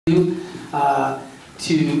to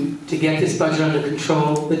get this budget under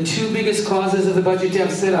control. The two biggest causes of the budget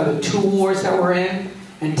deficit are the two wars that we're in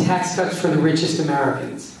and tax cuts for the richest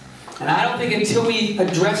Americans. And I don't think until we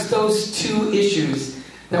address those two issues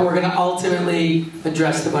that we're going to ultimately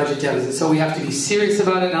address the budget deficit. So we have to be serious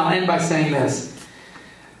about it, and I'll end by saying this.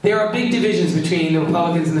 There are big divisions between the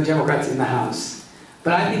Republicans and the Democrats in the House.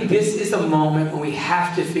 But I think this is a moment when we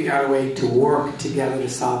have to figure out a way to work together to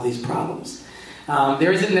solve these problems.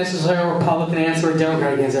 There isn't necessarily a Republican answer or a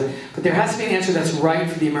Democratic answer, but there has to be an answer that's right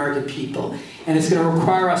for the American people. And it's going to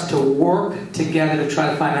require us to work together to try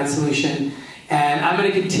to find that solution. And I'm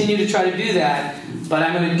going to continue to try to do that, but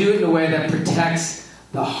I'm going to do it in a way that protects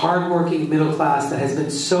the hardworking middle class that has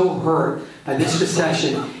been so hurt by this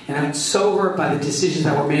recession, and I'm so hurt by the decisions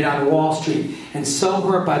that were made on Wall Street, and so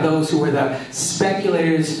hurt by those who were the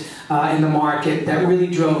speculators in the market that really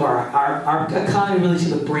drove our economy really to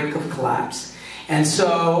the brink of collapse. And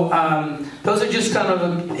so those are just kind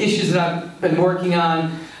of the issues that I've been working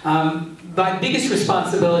on. My biggest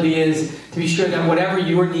responsibility is to be sure that whatever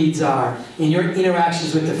your needs are in your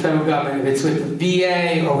interactions with the federal government, if it's with the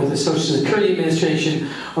VA or with the Social Security Administration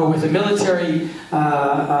or with the military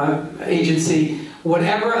agency,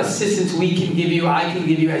 whatever assistance we can give you, I can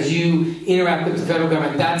give you as you interact with the federal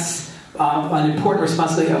government, that's an important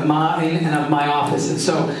responsibility of mine and of my office. And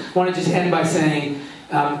so I want to just end by saying,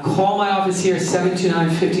 call my office here,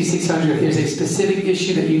 729-5600, if there's a specific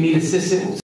issue that you need assistance